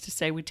 Needless to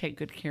say, we take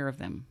good care of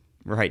them.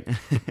 Right.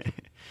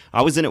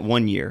 I was in it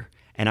 1 year.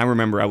 And I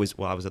remember I was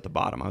at the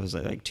bottom. I was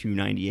at like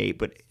 298.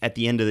 But at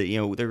the end of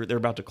the, they're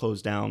about to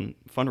close down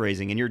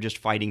fundraising, and you're just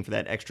fighting for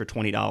that extra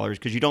 $20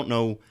 because you don't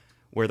know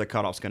where the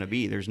cutoff's going to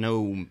be. There's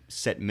no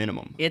set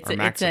minimum or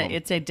maximum.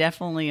 It's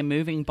definitely a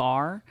moving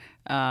bar.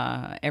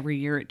 Every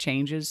year it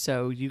changes.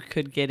 So you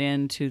could get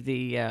into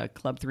the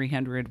Club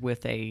 300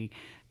 with with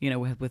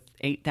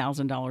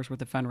 $8,000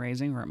 worth of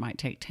fundraising, or it might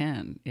take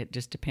 10. It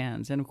just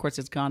depends. And of course,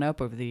 it's gone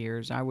up over the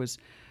years. I was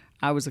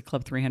a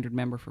Club 300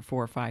 member for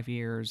 4 or 5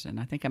 years, and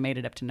I think I made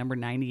it up to number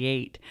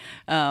 98.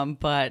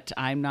 But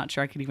I'm not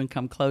sure I could even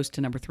come close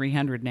to number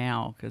 300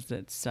 now because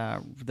it's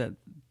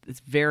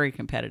very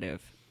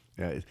competitive.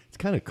 Yeah, it's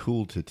kind of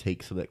cool to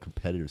take some of that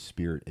competitive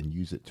spirit and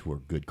use it to a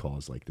good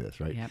cause like this,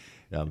 right?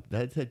 Yep.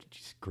 That's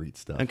just great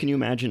stuff. And can you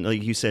imagine,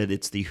 like you said,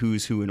 it's the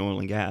who's who in oil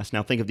and gas.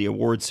 Now think of the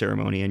award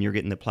ceremony, and you're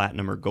getting the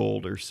platinum or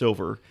gold or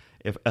silver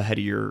ahead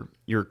of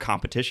your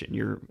competition,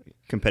 your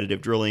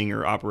competitive drilling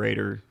or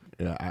operator.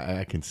 Yeah,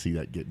 I can see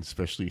that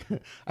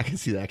I can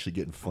see that actually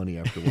getting funny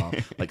after a while.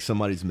 Like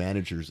somebody's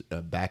managers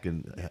back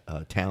in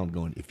town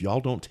going, if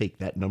y'all don't take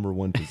that number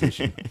one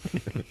position,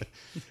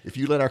 if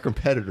you let our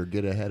competitor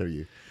get ahead of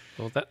you.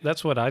 Well,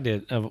 that's what I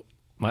did.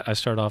 I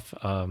started off,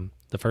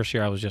 the first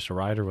year I was just a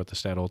rider with the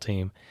Statoil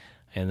team.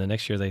 And the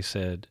next year they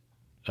said,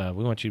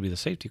 we want you to be the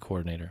safety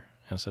coordinator.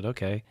 And I said,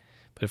 okay.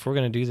 But if we're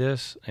going to do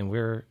this, and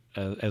we're,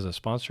 as a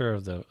sponsor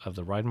of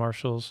the ride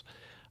marshals,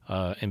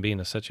 and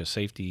being such a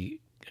safety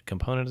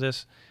component of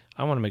this,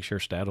 I want to make sure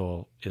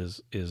Statoil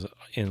is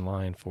in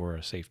line for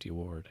a safety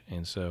award.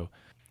 And so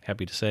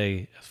happy to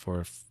say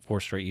for 4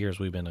 straight years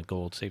we've been a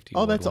gold safety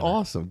award. Oh, that's winner.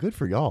 awesome. Good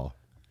for y'all.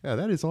 Yeah,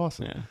 that is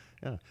awesome.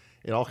 Yeah.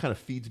 It all kind of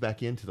feeds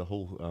back into the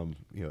whole,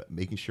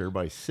 making sure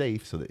everybody's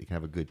safe so that you can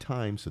have a good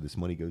time. So this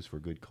money goes for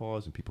a good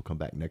cause, and people come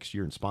back next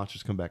year, and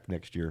sponsors come back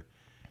next year.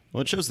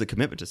 Well, it shows the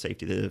commitment to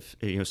safety. That if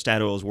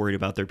Statoil is worried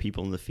about their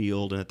people in the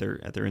field and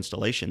at their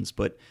installations,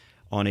 but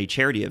on a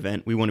charity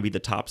event, we want to be the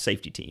top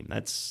safety team.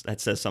 That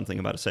says something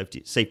about a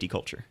safety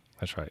culture.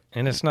 That's right.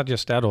 And it's not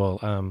just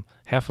Statoil.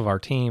 Half of our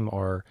team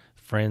are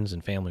friends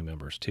and family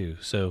members too.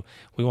 So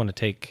we want to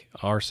take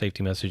our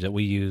safety message that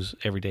we use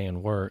every day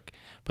in work,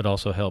 but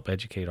also help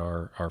educate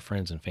our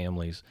friends and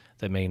families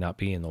that may not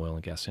be in the oil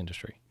and gas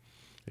industry.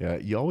 Yeah,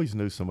 you always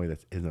know somebody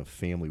that's in a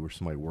family where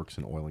somebody works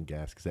in oil and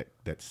gas, because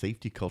that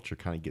safety culture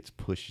kind of gets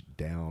pushed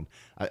down.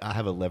 I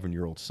have an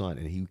 11-year-old son,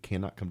 and he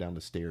cannot come down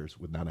the stairs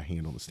without a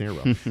hand on the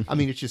stairwell. I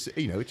mean, it's just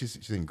it's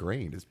just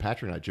ingrained. As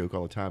Patrick and I joke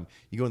all the time,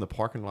 you go in the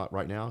parking lot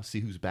right now, see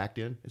who's backed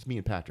in. It's me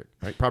and Patrick,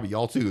 right? Probably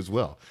y'all too as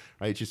well,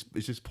 right? It's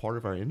just part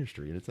of our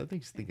industry, and I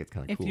think it's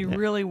kind of cool. If you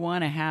really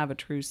want to have a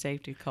true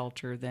safety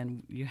culture,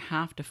 then you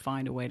have to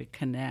find a way to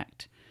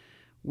connect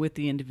with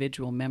the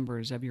individual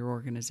members of your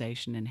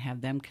organization and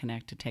have them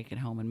connect to take it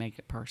home and make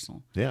it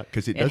personal. Yeah,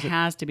 because it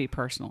has to be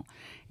personal.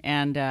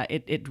 And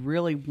it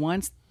really,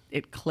 once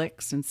it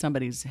clicks in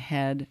somebody's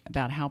head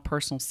about how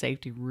personal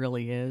safety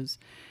really is,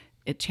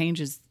 it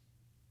changes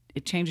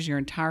your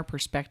entire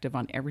perspective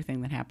on everything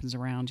that happens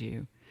around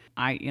you.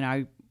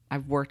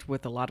 I've worked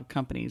with a lot of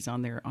companies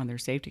on their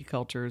safety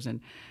cultures,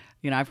 and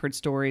I've heard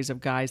stories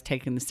of guys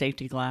taking the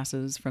safety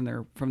glasses from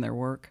their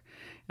work.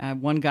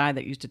 One guy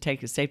that used to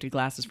take his safety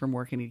glasses from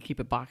work, and he'd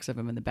keep a box of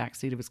them in the back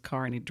seat of his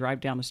car, and he'd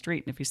drive down the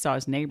street. And if he saw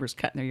his neighbors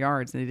cutting their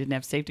yards and they didn't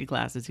have safety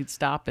glasses, he'd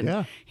stop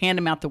and hand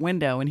them out the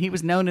window. And he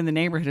was known in the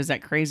neighborhood as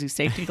that crazy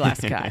safety glass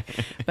guy.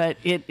 But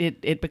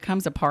it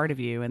becomes a part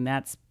of you, and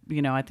that's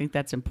I think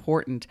that's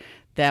important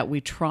that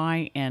we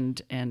try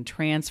and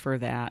transfer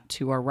that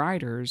to our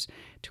riders,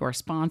 to our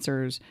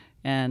sponsors,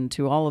 and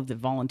to all of the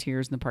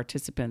volunteers and the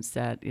participants,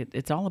 that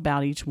it's all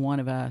about each one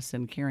of us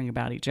and caring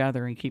about each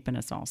other and keeping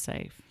us all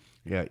safe.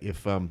 Yeah,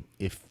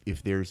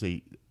 if there's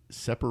a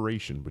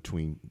separation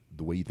between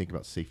the way you think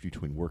about safety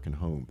between work and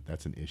home,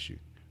 that's an issue,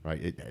 right?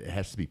 It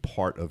has to be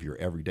part of your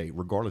everyday,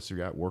 regardless if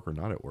you're at work or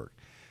not at work.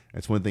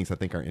 That's one of the things I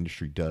think our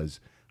industry does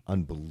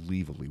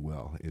unbelievably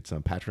well. It's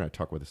Patrick and I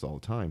talk about this all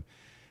the time,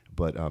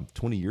 but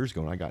 20 years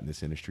ago when I got in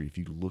this industry, if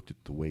you looked at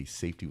the way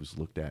safety was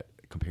looked at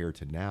compared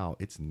to now,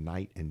 it's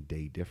night and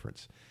day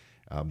difference.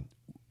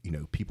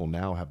 People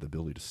now have the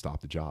ability to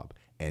stop the job,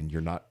 and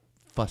you're not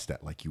fussed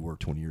at like you were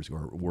 20 years ago,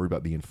 or worried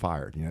about being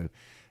fired.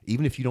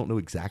 Even if you don't know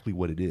exactly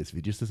what it is, if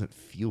it just doesn't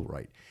feel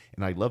right.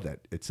 And I love that.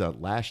 It's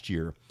last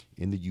year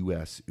in the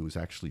U.S., it was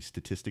actually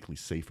statistically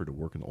safer to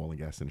work in the oil and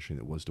gas industry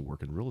than it was to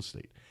work in real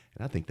estate.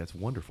 And I think that's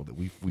wonderful that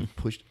we've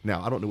pushed.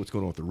 Now, I don't know what's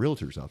going on with the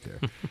realtors out there.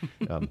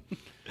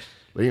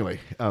 But anyway,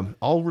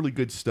 all really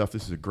good stuff.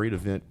 This is a great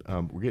event.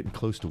 We're getting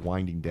close to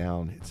winding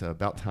down. It's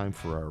about time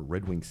for our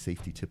Red Wing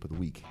safety tip of the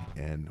week.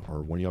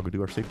 Or one of y'all go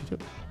do our safety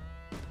tip?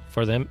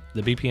 For them,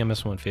 the BP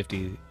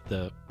MS150,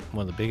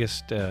 one of the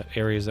biggest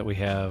areas that we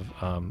have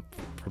from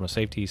a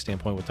safety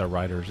standpoint with our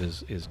riders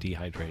is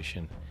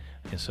dehydration.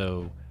 And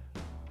so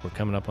we're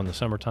coming up on the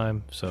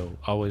summertime, so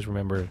always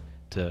remember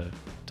to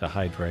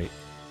hydrate.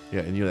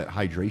 Yeah, and that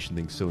hydration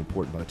thing's so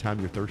important. By the time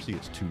you're thirsty,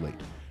 it's too late,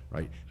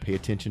 right? Pay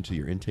attention to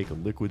your intake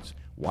of liquids,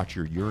 watch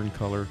your urine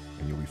color,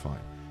 and you'll be fine.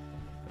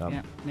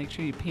 Make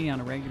sure you pee on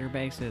a regular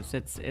basis.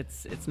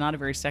 It's not a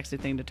very sexy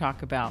thing to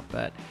talk about,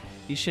 but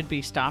you should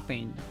be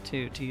stopping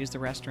to use the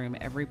restroom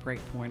every break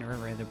point or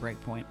every other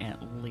break point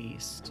at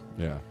least.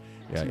 Yeah,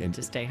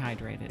 to stay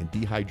hydrated. And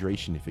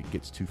dehydration, if it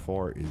gets too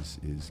far,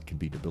 can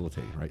be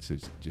debilitating, right? So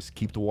just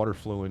keep the water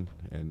flowing,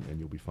 and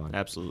you'll be fine.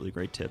 Absolutely,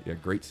 great tip. Yeah,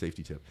 great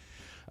safety tip.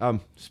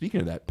 Speaking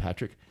of that,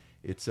 Patrick,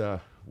 it's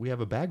we have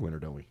a bag winner,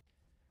 don't we?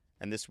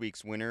 And this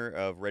week's winner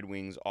of Red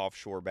Wings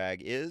Offshore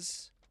Bag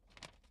is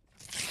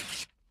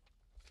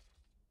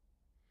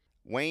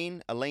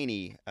Wayne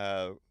Alaney.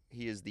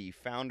 He is the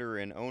founder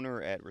and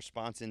owner at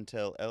Response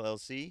Intel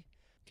LLC.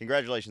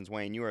 Congratulations,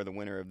 Wayne. You are the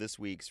winner of this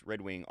week's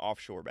Red Wing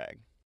Offshore Bag.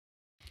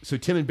 So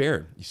Tim and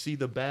Barron, you see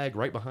the bag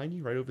right behind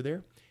you, right over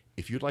there?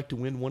 If you'd like to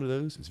win one of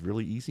those, it's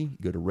really easy. You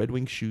go to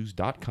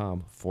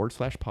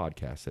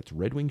redwingshoes.com/podcast. That's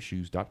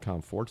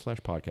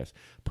redwingshoes.com/podcast.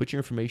 Put your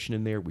information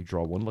in there. We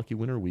draw one lucky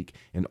winner a week.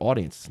 And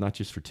audience, it's not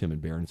just for Tim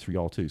and Barron, it's for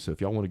y'all too. So if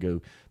y'all want to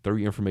go, throw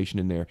your information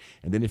in there.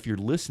 And then if you're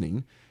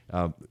listening,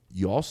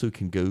 you also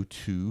can go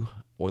to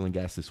Oil and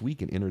Gas This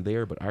Week and enter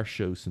there. But our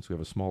show, since we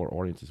have a smaller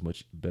audience, is a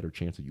much better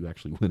chance of you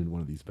actually winning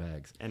one of these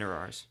bags. Enter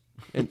ours.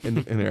 And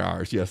they're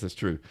ours. Yes, that's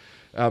true.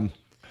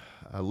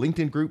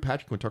 LinkedIn group,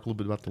 Patrick, want to talk a little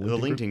bit about the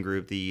LinkedIn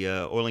group? The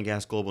Oil and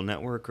Gas Global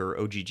Network, or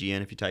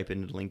OGGN, if you type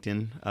into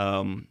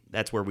LinkedIn.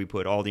 That's where we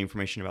put all the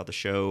information about the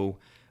show.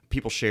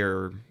 People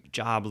share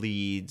job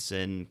leads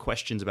and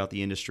questions about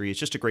the industry. It's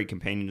just a great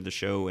companion to the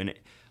show, and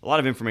a lot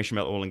of information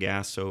about oil and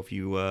gas. So if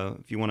you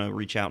want to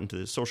reach out into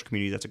the social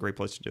community, that's a great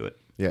place to do it.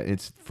 Yeah,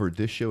 it's for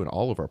this show and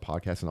all of our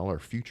podcasts and all our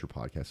future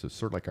podcasts. So it's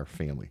sort of like our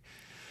family.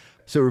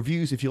 So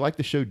reviews, if you like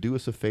the show, do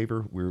us a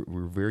favor.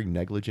 We're very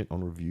negligent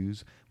on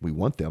reviews. We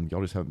want them.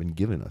 Y'all just haven't been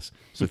giving us.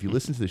 So if you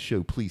listen to the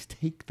show, please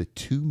take the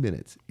 2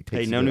 minutes.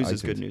 Hey, no news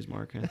is good news,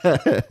 Mark.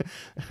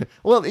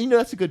 Well,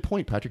 that's a good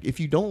point, Patrick. If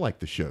you don't like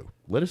the show,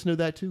 let us know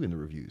that too in the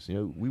reviews.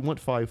 We want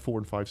 5, 4,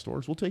 and 5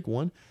 stars. We'll take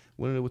one.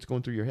 We want to know what's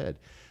going through your head.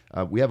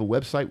 We have a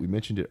website. We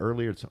mentioned it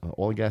earlier. It's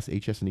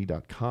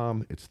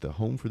oilandgashsne.com. It's the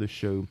home for this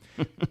show.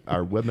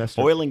 Our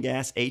webmaster.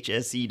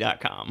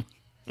 oilandgashsne.com.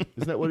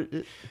 Isn't that what it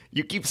is?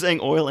 You keep saying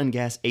oil and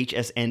gas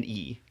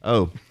HSNE.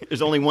 Oh.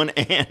 There's only one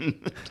N.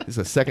 This is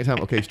the second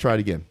time. Okay, let's try it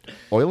again.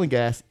 Oil and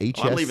gas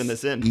HSNE. I'm leaving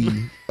this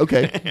in.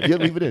 Okay, yeah,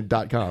 leave it in.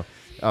 .com.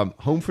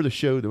 Home for the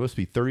show. There must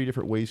be 30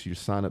 different ways for you to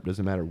sign up.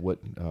 Doesn't matter what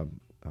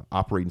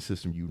operating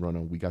system you run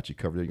on. We got you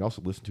covered. You can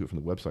also listen to it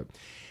from the website.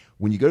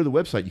 When you go to the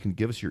website, you can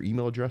give us your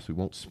email address. We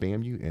won't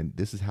spam you, and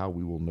this is how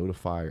we will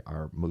notify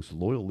our most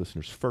loyal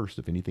listeners first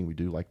of anything we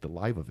do, like the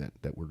live event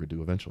that we're going to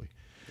do eventually.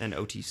 And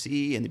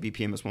OTC and the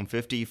BP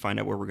MS150, find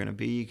out where we're going to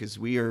be, because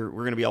we're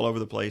going to be all over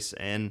the place,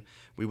 and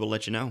we will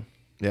let you know.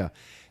 Yeah,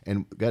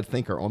 and got to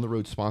thank our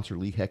on-the-road sponsor,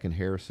 Lee Heck &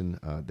 Harrison.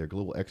 They're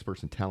global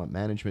experts in talent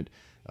management.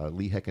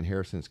 Lee Heck &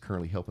 Harrison is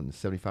currently helping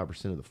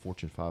 75% of the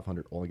Fortune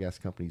 500 oil and gas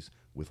companies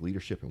with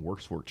leadership and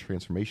workforce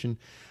transformation.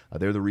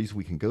 They're the reason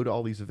we can go to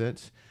all these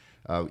events.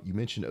 You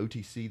mentioned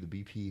OTC, the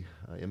BP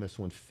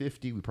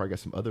MS150. We probably got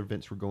some other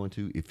events we're going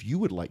to. If you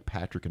would like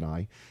Patrick and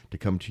I to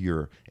come to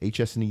your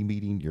HSE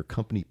meeting, your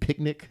company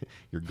picnic,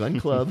 your gun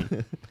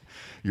club,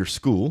 your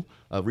school,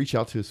 reach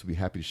out to us. We'll be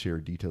happy to share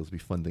details. It'll be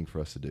a fun thing for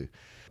us to do.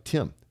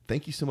 Tim,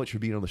 thank you so much for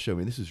being on the show,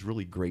 man. This is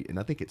really great. And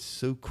I think it's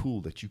so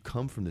cool that you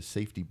come from the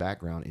safety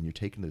background and you're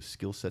taking those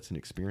skill sets and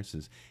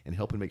experiences and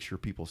helping make sure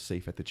people are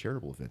safe at the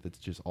charitable event. That's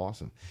just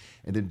awesome.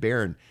 And then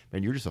Baron,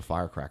 man, you're just a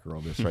firecracker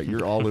on this, right?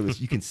 You're all over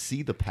this. You can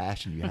see the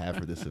passion you have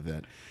for this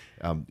event.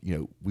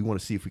 We want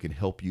to see if we can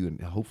help you,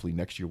 and hopefully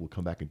next year we'll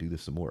come back and do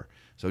this some more.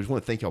 So I just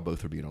want to thank y'all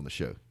both for being on the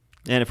show.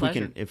 And if Pleasure.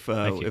 we can, if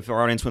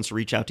our audience wants to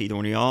reach out to either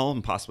one of y'all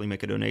and possibly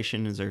make a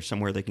donation, is there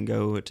somewhere they can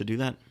go to do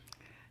that?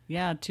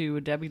 Yeah,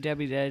 to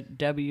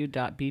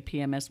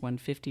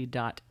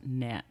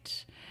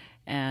www.bpms150.net.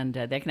 And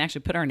they can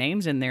actually put our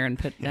names in there and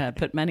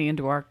put money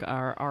into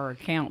our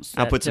accounts.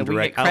 I'll put some we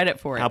direct get credit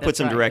for it. I'll put That's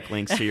some right. direct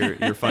links to your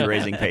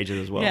fundraising pages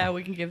as well. Yeah,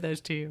 we can give those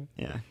to you.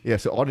 Yeah. Yeah,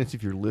 so audience,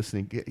 if you're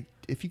listening,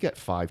 if you got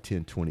 $5,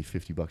 $10, $20,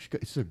 $50,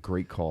 it's a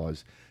great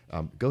cause.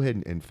 Go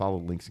ahead and follow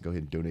the links and go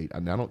ahead and donate.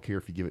 And I don't care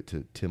if you give it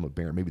to Tim or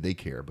Baron. Maybe they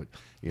care, but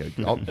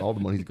all the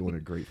money's going to a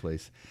great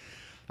place.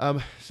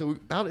 So we're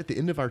about at the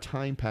end of our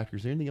time, Patrick.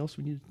 Is there anything else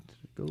we need to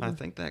go over? I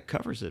think that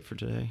covers it for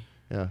today.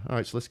 Yeah. All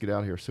right, so let's get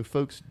out of here. So,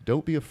 folks,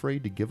 don't be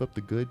afraid to give up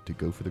the good to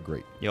go for the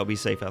great. Y'all be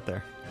safe out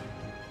there.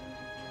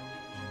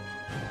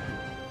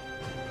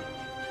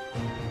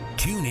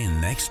 Tune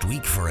in next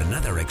week for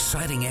another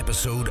exciting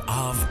episode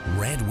of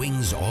Red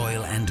Wings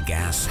Oil and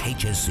Gas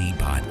HSE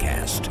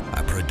Podcast,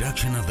 a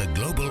production of the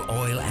Global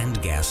Oil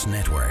and Gas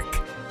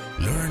Network.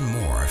 Learn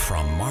more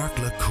from Mark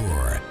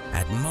LaCour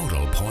at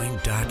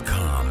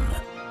modalpoint.com.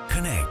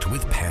 Connect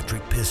with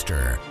Patrick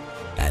Pister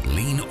at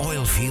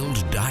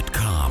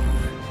leanoilfield.com.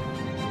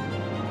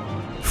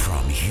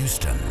 From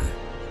Houston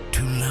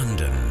to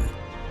London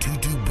to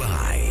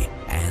Dubai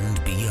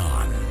and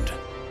beyond.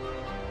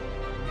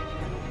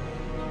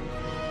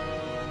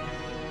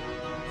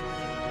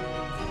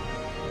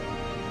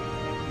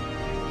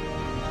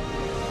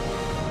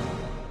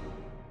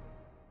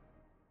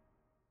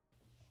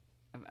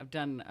 I've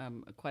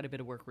done quite a bit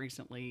of work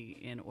recently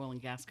in oil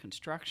and gas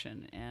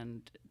construction,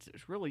 and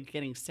it's really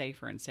getting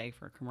safer and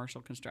safer.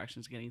 Commercial construction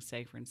is getting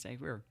safer and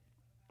safer.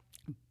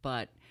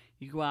 But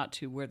you go out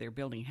to where they're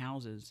building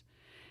houses,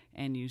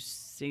 and you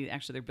see,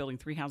 actually they're building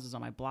 3 houses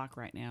on my block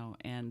right now,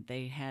 and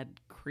they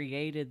had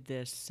created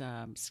this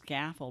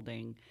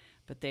scaffolding,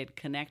 but they'd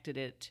connected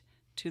it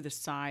to the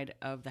side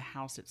of the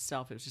house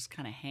itself. It was just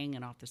kind of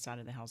hanging off the side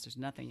of the house. There's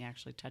nothing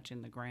actually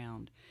touching the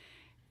ground.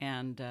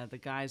 And the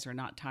guys are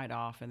not tied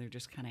off, and they're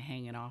just kind of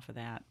hanging off of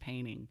that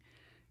painting.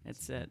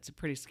 It's a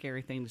pretty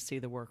scary thing to see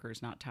the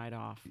workers not tied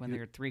off when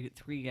they're three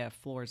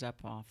floors up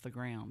off the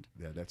ground.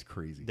 Yeah, that's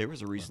crazy. There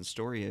was a recent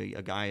story.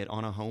 A guy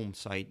on a home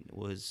site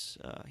was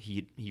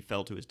he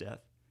fell to his death,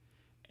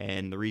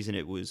 and the reason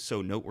it was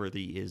so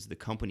noteworthy is the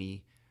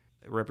company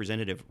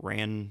representative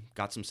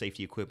got some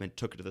safety equipment,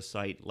 took it to the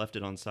site, left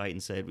it on site,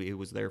 and said it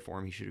was there for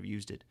him. He should have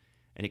used it,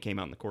 and it came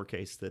out in the court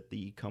case that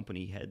the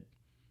company had,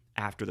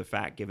 after the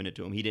fact, given it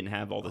to him. He didn't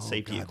have all the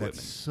safety equipment.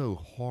 That's so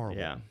horrible.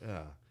 Yeah.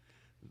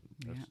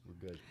 That's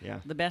good. Yeah.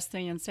 The best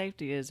thing in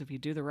safety is if you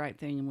do the right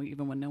thing, and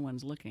even when no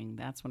one's looking,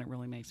 that's when it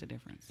really makes a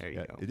difference. There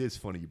you go. It is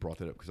funny you brought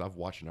that up, because I've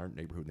watched in our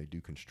neighborhood when they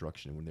do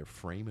construction, and when they're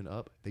framing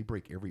up, they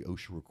break every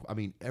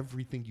OSHA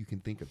everything you can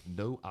think of.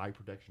 No eye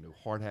protection, no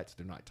hard hats.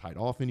 They're not tied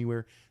off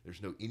anywhere.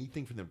 There's no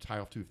anything for them to tie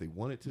off to if they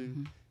wanted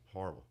to.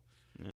 Horrible.